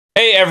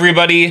Hey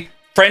everybody,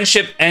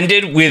 friendship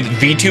ended with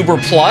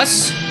VTuber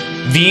Plus.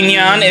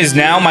 VNyan is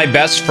now my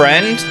best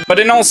friend, but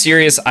in all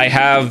serious, I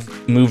have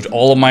moved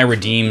all of my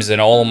redeems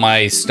and all of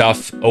my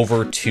stuff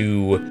over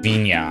to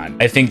VNyan.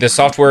 I think the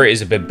software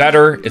is a bit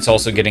better. It's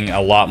also getting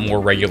a lot more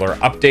regular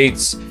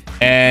updates,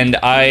 and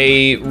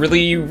I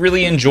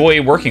really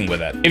enjoy working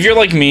with it. If you're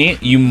like me,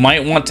 you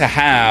might want to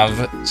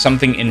have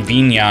something in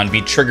VNyan be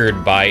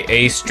triggered by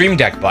a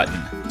Streamdeck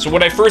button. So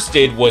what I first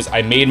did was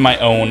I made my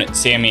own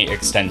Sammy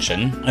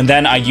extension, and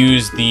then I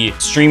used the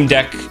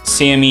Streamdeck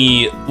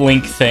Sammy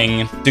link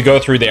thing to go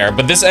through there.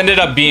 But this ended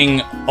up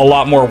being a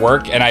lot more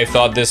work, and I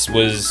thought this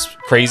was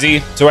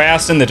crazy. So I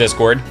asked in the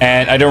Discord,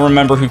 and I don't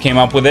remember who came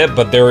up with it,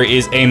 but there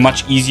is a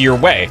much easier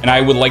way, and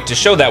I would like to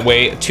show that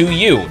way to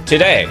you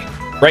today,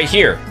 right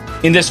here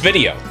in this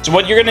video. So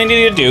what you're gonna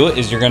need to do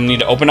is you're gonna need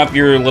to open up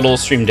your little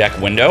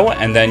Streamdeck window,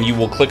 and then you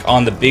will click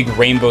on the big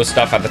rainbow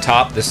stuff at the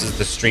top. This is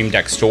the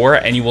Streamdeck store,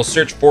 and you will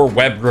search for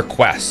web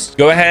requests.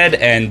 Go ahead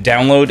and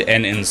download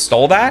and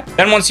install that.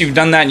 Then once you've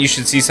done that, you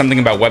should see something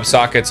about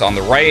WebSockets on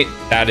the right.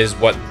 That is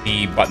what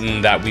the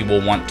button that we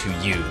will want to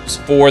use.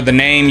 For the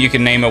name, you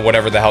can name it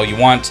whatever the hell you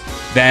want.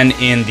 Then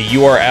in the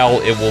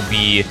URL, it will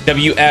be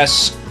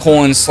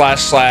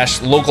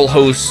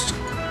ws://localhost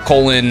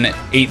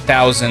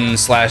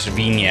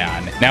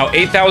 8000/VNyan. Now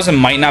 8000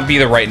 might not be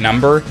the right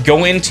number.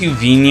 Go into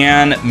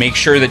VNyan, make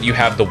sure that you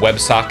have the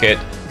WebSocket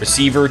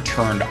receiver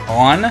turned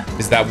on,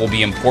 because that will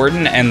be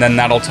important, and then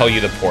that'll tell you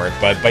the port,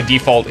 but by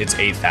default it's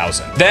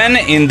 8000. Then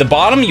in the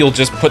bottom, you'll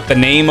just put the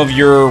name of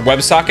your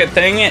WebSocket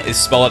thing,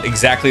 spell it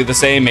exactly the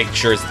same, make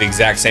sure it's the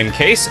exact same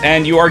case,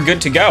 and you are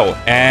good to go.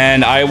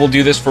 And I will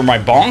do this for my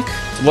bonk.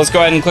 So let's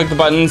go ahead and click the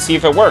button and see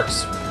if it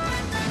works.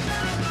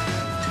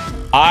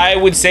 I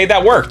would say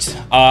that worked.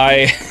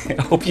 I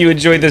hope you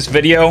enjoyed this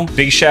video.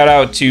 Big shout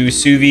out to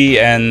Suvi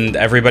and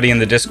everybody in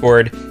the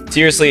Discord.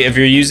 Seriously, if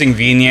you're using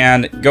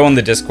VNyan, go in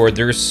the Discord.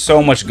 There's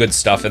so much good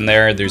stuff in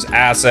there. There's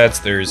assets,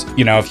 there's,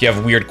 you know, if you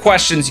have weird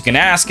questions, you can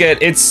ask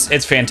it.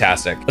 It's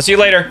fantastic. I'll see you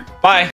later. Bye.